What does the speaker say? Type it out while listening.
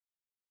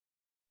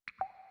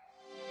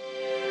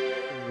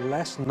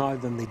less now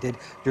than they did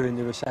during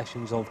the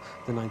recessions of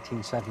the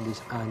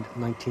 1970s and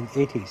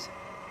 1980s.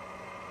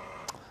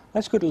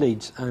 Let's go to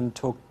Leeds and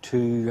talk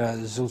to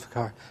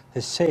Zulfi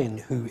Hussain,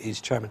 who is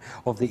chairman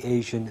of the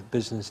Asian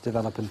Business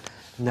Development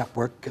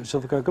Network.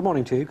 Zulfi, good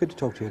morning to you. Good to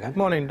talk to you again.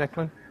 Morning,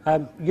 Declan.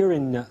 You're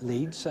in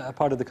Leeds, a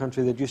part of the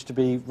country that used to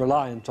be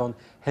reliant on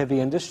heavy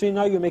industry.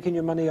 Now you're making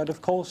your money out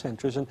of call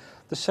centres and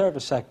the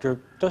service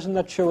sector. Doesn't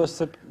that show us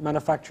that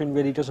manufacturing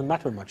really doesn't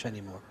matter much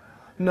anymore?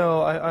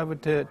 No, I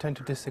would tend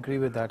to disagree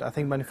with that. I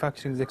think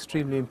manufacturing is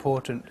extremely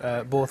important,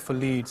 both for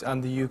Leeds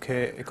and the UK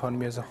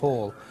economy as a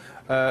whole.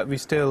 We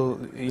still,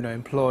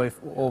 employ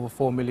over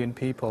 4 million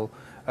people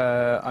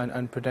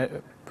and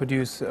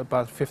produce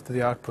about a fifth of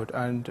the output,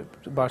 and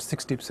about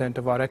 60%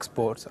 of our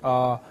exports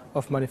are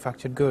of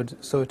manufactured goods.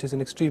 So it is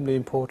an extremely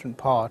important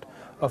part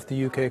of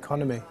the UK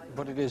economy.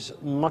 But it is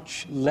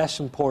much less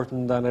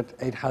important than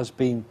it has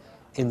been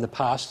in the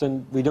past,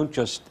 and we don't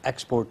just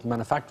export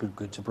manufactured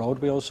goods abroad,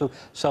 we also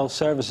sell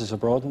services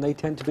abroad, and they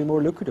tend to be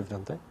more lucrative,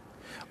 don't they?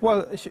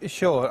 Well,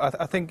 sure.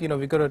 I think,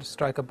 we've got to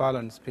strike a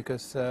balance,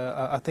 because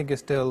I think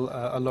it's still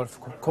a lot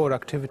of core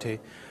activity,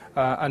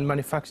 and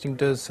manufacturing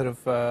does sort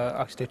of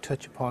actually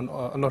touch upon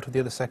a lot of the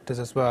other sectors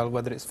as well,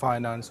 whether it's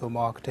finance or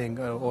marketing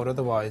or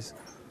otherwise.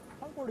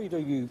 How worried are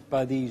you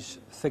by these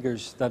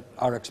figures that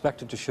are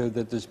expected to show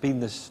that there's been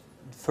this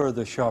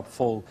further sharp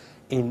fall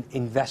in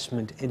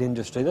investment in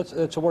industry?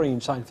 That's a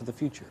worrying sign for the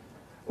future.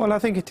 Well, I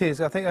think it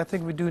is. I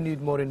think we do need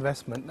more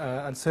investment,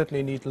 and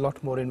certainly need a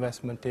lot more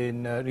investment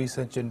in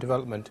research and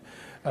development,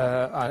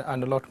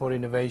 and a lot more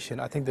innovation.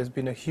 I think there's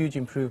been a huge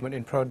improvement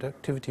in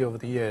productivity over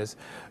the years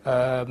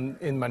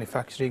in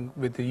manufacturing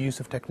with the use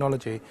of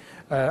technology,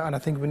 and I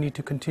think we need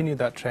to continue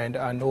that trend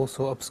and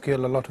also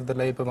upskill a lot of the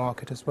labour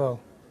market as well.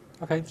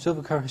 Okay,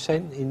 Zulfi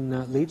Hussain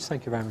in Leeds,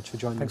 thank you very much for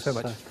joining us so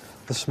much.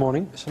 this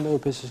morning. Some more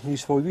business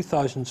news for you.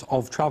 Thousands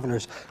of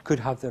travellers could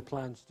have their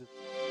plans to